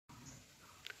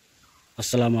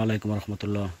আসসালামু আলাইকুম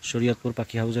রহমতুল্লাহ। শরীয়তপুর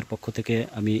পাখি হাউসের পক্ষ থেকে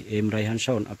আমি এম রাইহান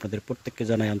শাওন আপনাদের প্রত্যেককে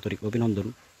জানাই আন্তরিক অভিনন্দন।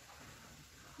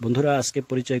 বন্ধুরা, আজকে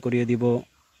পরিচয় করিয়ে দিব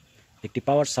একটি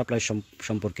পাওয়ার সাপ্লাই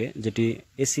সম্পর্কে, যেটি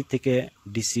এসি থেকে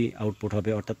ডিসি আউটপুট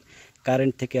হবে, অর্থাৎ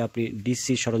কারেন্ট থেকে আপনি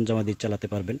ডিসি সরঞ্জামাদি চালাতে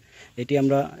পারবেন। এটি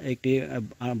আমরা একটি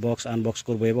বক্স আনবক্স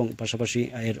করব এবং পাশাপাশি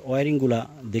এর ওয়্যারিংগুলা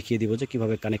দেখিয়ে দিব যে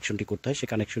কীভাবে কানেকশনটি করতে হয়। সেই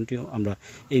কানেকশনটিও আমরা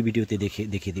এই ভিডিওতে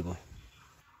দেখিয়ে দিব।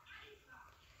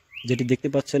 যেটি দেখতে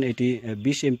পাচ্ছেন এটি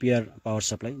 20 এম্পিয়ার পাওয়ার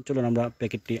সাপ্লাই। চলুন আমরা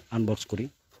প্যাকেটটি আনবক্স করি।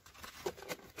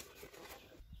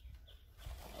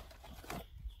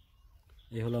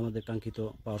 এই হলো আমাদের কাঙ্ক্ষিত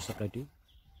পাওয়ার সাপ্লাইটি।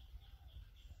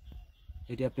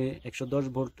 এটি আপনি 110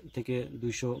 ভোল্ট থেকে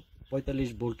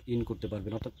 245 ভোল্ট ইন করতে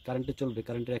পারবেন, অর্থাৎ কারেন্টে চলবে।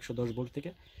 কারেন্টের 110 ভোল্ট থেকে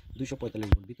 245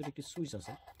 ভোল্ট। ভিতরে একটি সুইচ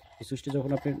আছে। এই সুইচটি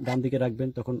যখন আপনি ডান দিকে রাখবেন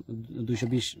তখন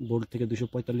 220 ভোল্ট থেকে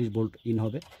 245 ভোল্ট ইন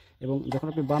হবে, এবং যখন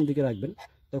আপনি বাম দিকে রাখবেন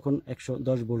তখন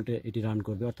 110 ভোল্টে এটি রান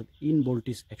করবে, অর্থাৎ ইন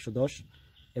ভোল্টেজ 110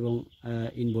 এবং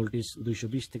ইন ভোল্টেজ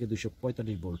 220 থেকে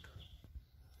 245 ভোল্ট।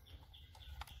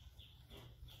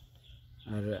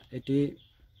 আর এটি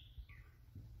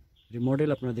মডেল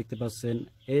আপনারা দেখতে পাচ্ছেন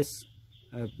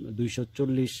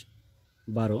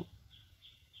S240-12,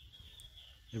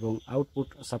 এবং আউটপুট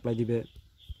সাপ্লাই দিবে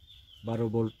 12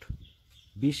 ভোল্ট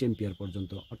 20 এম্পিয়ার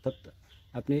পর্যন্ত। অর্থাৎ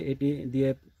আপনি এটি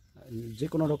দিয়ে যে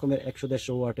কোনো রকমের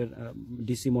 100-150 ওয়াটের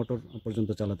ডিসি মোটর পর্যন্ত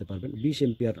চালাতে পারবেন। 20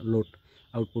 এম্পিয়ার লোড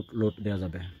আউটপুট লোড দেওয়া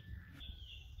যাবে।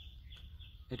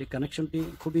 এটি কানেকশনটি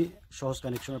খুবই সহজ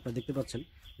কানেকশন। আপনারা দেখতে পাচ্ছেন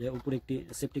যে উপরে একটি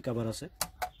সেফটি কভার আছে,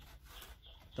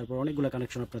 তারপর অনেকগুলো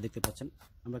কানেকশন আপনারা দেখতে পাচ্ছেন।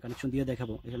 আমরা কানেকশন দিয়ে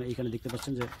দেখাবো। এখানে দেখতে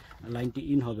পাচ্ছেন যে লাইনটি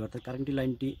ইন হবে, অর্থাৎ কারেন্টটি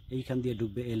লাইনটি এইখান দিয়ে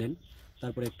ঢুকবে এলএন,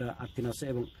 তারপরে একটা আর্থিন আছে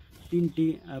এবং 3টি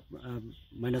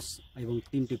মাইনাস এবং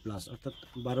 3টি প্লাস, অর্থাৎ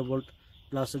 12 ভোল্ট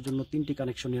প্লাসের জন্য 3টি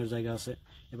কানেকশন নেওয়ার জায়গা আছে,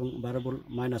 এবং 12 ভোল্ট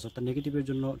মাইনাস অর্থাৎ নেগেটিভের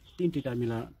জন্য 3টি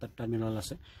টার্মিনাল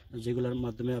আছে, যেগুলোর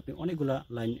মাধ্যমে আপনি অনেকগুলা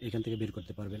লাইন এখান থেকে বের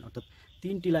করতে পারবেন। অর্থাৎ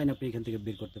 3টি লাইন আপনি এখান থেকে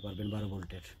বের করতে পারবেন 12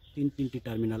 ভোল্টের। তিনটি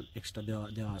টার্মিনাল এক্সট্রা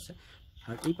দেওয়া আছে।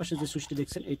 আর এই পাশে যে সুইচটি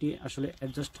দেখছেন এটি আসলে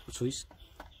অ্যাডজাস্ট সুইচ।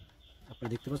 আপনারা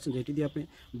দেখতে পাচ্ছেন যে এটি দিয়ে আপনি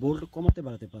ভোল্ট কমাতে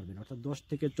বাড়াতে পারবেন, অর্থাৎ 10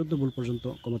 থেকে 14 ভোল্ট পর্যন্ত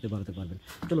কমাতে বাড়াতে পারবেন।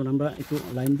 চলুন আমরা একটু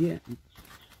লাইন দিয়ে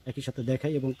একই সাথে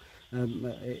দেখাই এবং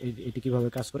এটি কীভাবে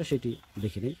কাজ করে সেটি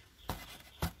দেখে নিই।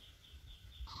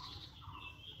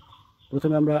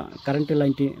 প্রথমে আমরা কারেন্টের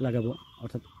লাইনটি লাগাবো,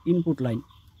 অর্থাৎ ইনপুট লাইন।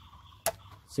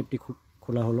 সেফটি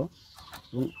খোলা হলো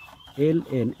এবং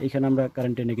এলএন এইখানে আমরা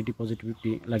কারেন্টের নেগেটিভ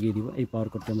পজিটিভিটি লাগিয়ে দিব। এই পাওয়ার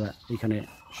কোডটি আমরা এইখানে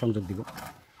সংযোগ দিব।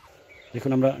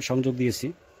 দেখুন আমরা সংযোগ দিয়েছি।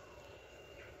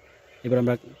 এবার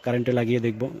আমরা কারেন্টে লাগিয়ে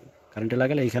দেখব। কারেন্টে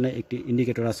লাগালে এখানে একটি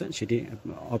ইন্ডিকেটর আছে, সেটি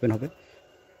ওপেন হবে।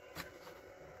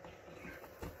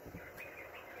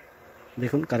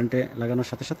 দেখুন কারেন্টে লাগানোর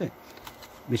সাথে সাথে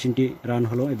মেশিনটি রান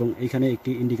হলো এবং এইখানে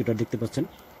একটি ইন্ডিকেটর দেখতে পাচ্ছেন,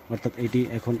 অর্থাৎ এটি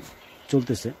এখন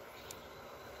চলতেছে।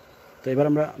 তো এবার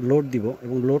আমরা লোড দিব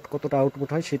এবং লোড কতটা আউটপুট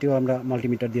হয় সেটিও আমরা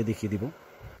মাল্টিমিটার দিয়ে দেখিয়ে দিব।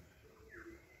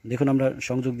 দেখুন আমরা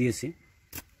সংযোগ দিয়েছি।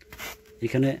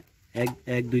 এখানে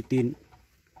 1 2 3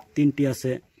 তিনটি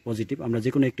আছে পজিটিভ। আমরা যে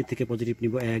কোনো একটি থেকে পজিটিভ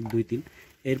নিব, 1 2 3।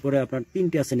 এরপরে আপনার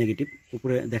 3টি আছে নেগেটিভ,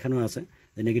 উপরে দেখানো আছে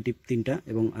যে নেগেটিভ 3টা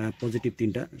এবং পজিটিভ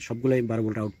 3টা, সবগুলোই 12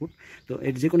 ভোল্ট আউটপুট। তো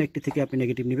এর যে কোনো একটি থেকে আপনি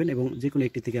নেগেটিভ নেবেন এবং যে কোনো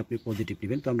একটি থেকে আপনি পজিটিভ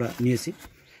নেবেন। তো আমরা নিয়েছি।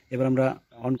 এবার আমরা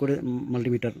অন করে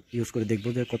মাল্টিমিটার ইউজ করে দেখব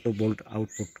যে কত ভোল্ট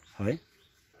আউটপুট হয়।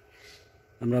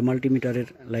 আমরা মাল্টিমিটারের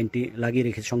লাইনটি লাগিয়ে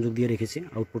রেখেছি, সংযোগ দিয়ে রেখেছি,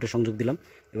 আউটপুটে সংযোগ দিলাম।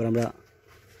 এবার আমরা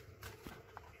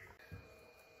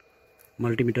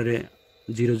মাল্টিমিটারে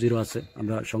 0 0 আছে,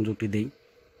 আমরা সংযোগটি দেই।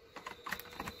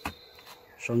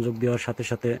 সংযোগ দেওয়ার সাথে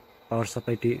সাথে পাওয়ার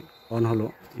সাপ্লাইটি অন হলো,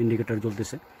 ইন্ডিকেটর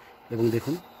জ্বলতেছে এবং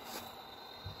দেখুন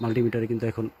মাল্টিমিটারে কিন্তু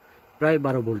এখন প্রায়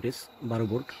 12 ভোল্ট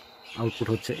আউটপুট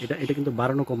হচ্ছে। এটা কিন্তু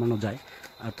বাড়ানো কমানো যায়,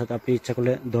 অর্থাৎ আপনি ইচ্ছা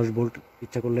করলে 10 ভোল্ট,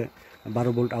 ইচ্ছা করলে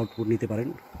 12 ভোল্ট আউটপুট নিতে পারেন।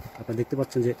 আপনারা দেখতে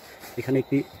পাচ্ছেন যে এখানে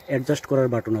একটি অ্যাডজাস্ট করার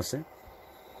বাটন আছে।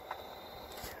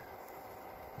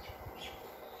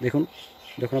 দেখুন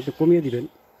যখন আপনি কমিয়ে দিবেন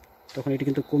তখন এটি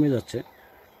কিন্তু কমে যাচ্ছে,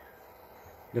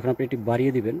 যখন আপনি এটি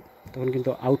বাড়িয়ে দিবেন তখন কিন্তু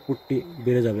আউটপুটটি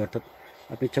বেড়ে যাবে, অর্থাৎ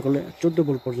আপনি ইচ্ছা করলে 14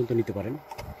 ভোল্ট পর্যন্ত নিতে পারেন।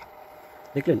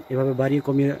 দেখলেন, এভাবে বাড়িয়ে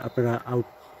কমিয়ে আপনারা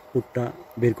আউটপুটটা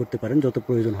বের করতে পারেন যত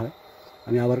প্রয়োজন হয়।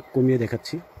 আমি আবার কমিয়ে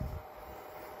দেখাচ্ছি।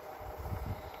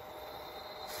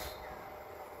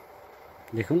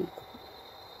 দেখুন,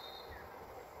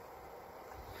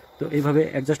 তো এইভাবে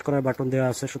অ্যাডজাস্ট করার বাটন দেওয়া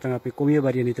আছে, সুতরাং আপনি কমিয়ে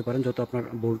বাড়িয়ে নিতে পারেন, যত আপনার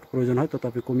ভোল্ট প্রয়োজন হয় তত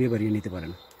আপনি কমিয়ে বাড়িয়ে নিতে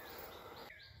পারেন।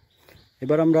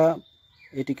 এবার আমরা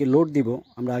এটিকে লোড দিব।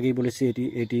 আমরা আগেই বলেছি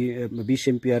এটি 20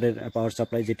 এম্পিয়ারের পাওয়ার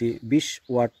সাপ্লাই, যেটি 20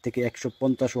 ওয়াট থেকে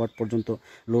 150 ওয়াট পর্যন্ত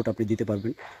লোড আপনি দিতে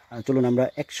পারবেন। চলুন আমরা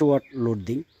 100 ওয়াট লোড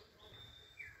দিই।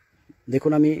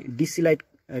 দেখুন আমি ডিসি লাইট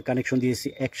কানেকশন দিয়েছি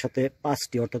একসাথে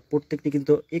 5টি, অর্থাৎ প্রত্যেকটি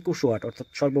কিন্তু 21 ওয়াট, অর্থাৎ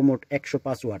সর্বমোট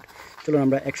 105 ওয়াট। চলুন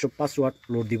আমরা 105 ওয়াট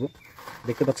লোড দিব।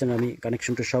 দেখতে পাচ্ছেন আমি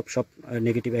কানেকশনটা সব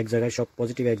নেগেটিভ এক জায়গায়, সব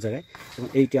পজিটিভ এক জায়গায়, এবং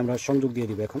এইটি আমরা সংযোগ দিয়ে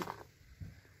দিব। এখন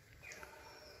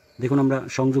দেখুন আমরা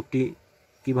সংযোগটি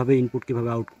কিভাবে ইনপুট কিভাবে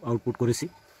আউটপুট করেছি।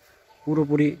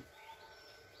 পুরোপুরি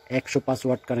 105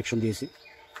 ওয়াট কানেকশন দিয়েছি।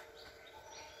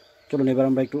 চলুন এবার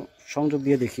আমরা একটু সংযোগ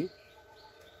দিয়ে দেখি।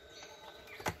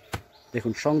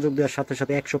 দেখুন সংযোগ দেওয়ার সাথে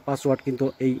সাথে 105 ওয়াট কিন্তু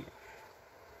এই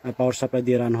পাওয়ার সাপ্লাই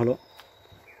দিয়ে রান হলো।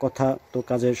 কথা তো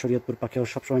কাজে শরীয়তপুর পাখিও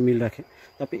সবসময় মিল রাখে।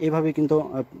 তারপরে এভাবে কিন্তু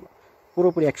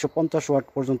পুরোপুরি 150 ওয়াট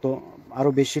পর্যন্ত আরও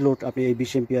বেশি লোড আপনি এই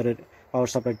 20 এম্পিয়ারের পাওয়ার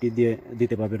সাপ্লাইটি দিয়ে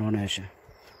দিতে পারবেন অনায়াসে।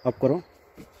 অফ করো।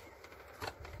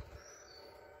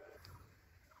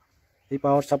 এই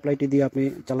পাওয়ার সাপ্লাইটি দিয়ে আপনি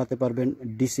চালাতে পারবেন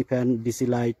ডিসি ফ্যান, ডিসি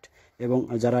লাইট, এবং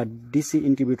যারা ডিসি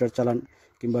ইনকিউবেটর চালান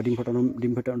কিংবা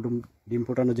ডিম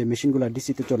ফোটানো যে মেশিনগুলো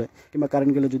ডিসিতে চলে, কিংবা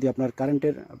কারেন্ট গেলে যদি আপনার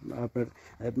কারেন্টের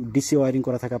ডিসি ওয়ারিং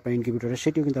করা থাকে আপনার ইনকিউবেটরে,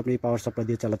 সেটিও কিন্তু আপনি এই পাওয়ার সাপ্লাই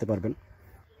দিয়ে চালাতে পারবেন।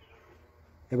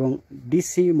 এবং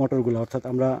ডিসি মোটরগুলো, অর্থাৎ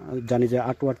আমরা জানি যে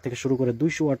 8 ওয়াট থেকে শুরু করে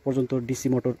 200 ওয়াট পর্যন্ত ডিসি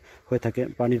মোটর হয়ে থাকে,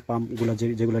 পানির পাম্পগুলো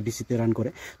যেগুলো ডিসিতে রান করে,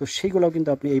 তো সেইগুলোও কিন্তু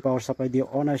আপনি এই পাওয়ার সাপ্লাই দিয়ে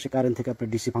অনায়াসে কারেন্ট থেকে আপনার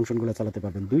ডিসি ফাংশনগুলো চালাতে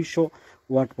পারবেন, 200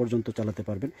 ওয়াট পর্যন্ত চালাতে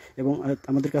পারবেন। এবং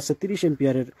আমাদের কাছে 30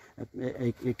 এম্পিয়ারের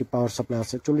একটি পাওয়ার সাপ্লাই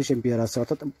আছে, 40 এম্পিয়ার আছে,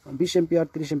 অর্থাৎ 20 এম্পিয়ার,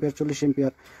 30 এম্পিয়ার, 40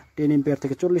 এম্পিয়ার, 10 এম্পিয়ার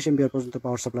থেকে 40 এম্পিয়ার পর্যন্ত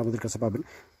পাওয়ার সাপ্লাই আমাদের কাছে পাবেন,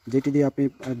 যেটি দিয়ে আপনি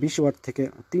 20 ওয়াট থেকে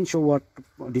 300 ওয়াট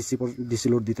ডিসি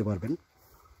লোড দিতে পারবেন।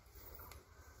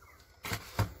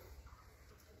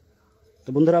 তো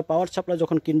বন্ধুরা, পাওয়ার সাপ্লাই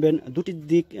যখন কিনবেন দুটি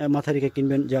দিক মাথায় রেখে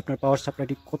কিনবেন, যে আপনার পাওয়ার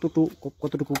সাপ্লাইটি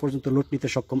কতটুকু পর্যন্ত লোড নিতে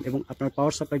সক্ষম, এবং আপনার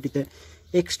পাওয়ার সাপ্লাইটিতে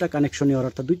এক্সট্রা কানেকশন নেওয়ার,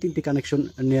 অর্থাৎ 2-3টি কানেকশন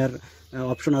নেওয়ার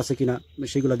অপশন আছে কিনা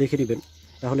সেগুলো দেখে নেবেন।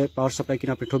 তাহলে পাওয়ার সাপ্লাই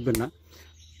কিনা আপনি ঠকবেন না।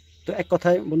 তো এক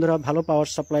কথায় বন্ধুরা, ভালো পাওয়ার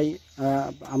সাপ্লাই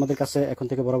আমাদের কাছে এখন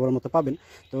থেকে বরাবর মতো পাবেন।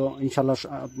 তো ইনশাল্লাহ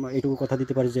এইটুকু কথা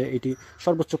দিতে পারি যে এটি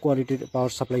সর্বোচ্চ কোয়ালিটির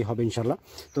পাওয়ার সাপ্লাই হবে ইনশাল্লাহ।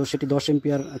 তো সেটি 10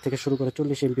 এম্পিয়ার থেকে শুরু করে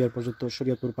 40 এম্পিয়ার পর্যন্ত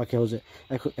শরীয়তপুর পাখি হাউসে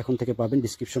এখন থেকে পাবেন।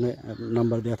 ডিসক্রিপশনে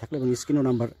নাম্বার দেওয়া থাকলে এবং স্ক্রিনেও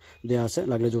নাম্বার দেওয়া আছে,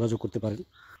 লাগলে যোগাযোগ করতে পারেন।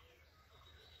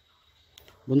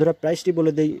 বন্ধুরা, প্রাইসটি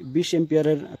বলে দেই। 20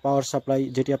 এম্পিয়ারের পাওয়ার সাপ্লাই,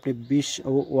 যেটি আপনি 20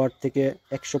 ওয়াট থেকে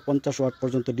 150 ওয়াট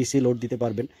পর্যন্ত ডিসি লোড দিতে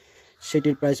পারবেন,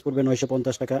 সেটির প্রাইস পড়বে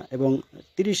 950 টাকা। এবং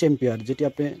 30 এম্পিয়ার, যেটি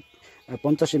আপনি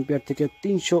 50 এম্পিয়ার থেকে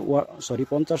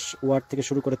 50 ওয়াট থেকে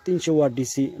শুরু করে 300 ওয়াট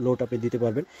ডিসি লোড আপনি দিতে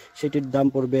পারবেন, সেটির দাম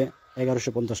পড়বে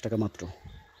 1150 টাকা মাত্র।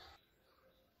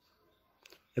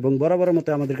 এবং বরাবরের মতো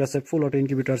আমাদের কাছে ফুল auto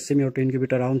incubator, semi auto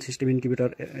incubator, round system incubator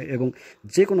এবং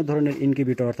যে কোনো ধরনের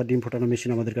ইনকিউবেটর অর্থাৎ ডিম ফোটানো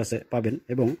মেশিন আমাদের কাছে পাবেন।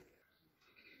 এবং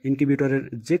ইনকিউবেটরের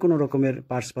যে কোনো রকমের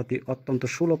পার্টসপাতি অত্যন্ত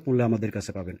সুলভ মূল্যে আমাদের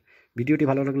কাছে পাবেন। ভিডিওটি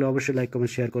ভালো লাগলে অবশ্যই লাইক,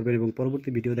 কমেন্ট, শেয়ার করবেন এবং পরবর্তী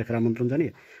ভিডিও দেখার আমন্ত্রণ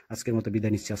জানিয়ে আজকের মতো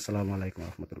বিদায় নিচ্ছি। আসসালামু আলাইকুম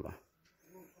রহমতুল্লাহ।